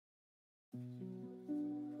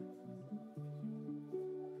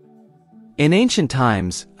In ancient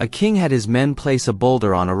times, a king had his men place a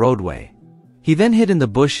boulder on a roadway. He then hid in the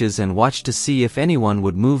bushes and watched to see if anyone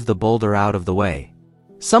would move the boulder out of the way.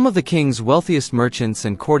 Some of the king's wealthiest merchants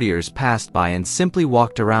and courtiers passed by and simply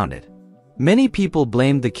walked around it. Many people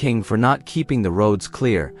blamed the king for not keeping the roads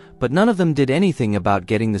clear, but none of them did anything about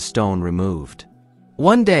getting the stone removed.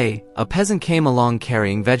 One day, a peasant came along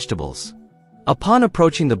carrying vegetables. Upon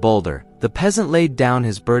approaching the boulder, the peasant laid down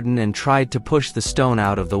his burden and tried to push the stone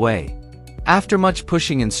out of the way. After much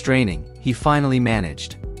pushing and straining, he finally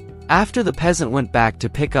managed. After the peasant went back to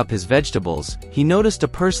pick up his vegetables, he noticed a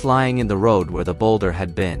purse lying in the road where the boulder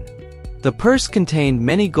had been. The purse contained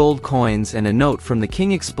many gold coins and a note from the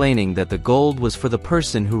king explaining that the gold was for the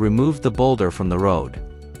person who removed the boulder from the road.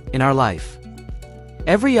 In our life,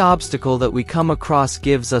 every obstacle that we come across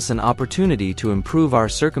gives us an opportunity to improve our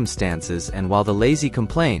circumstances, and while the lazy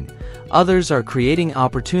complain, others are creating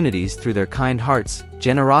opportunities through their kind hearts,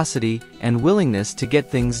 generosity, and willingness to get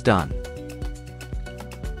things done.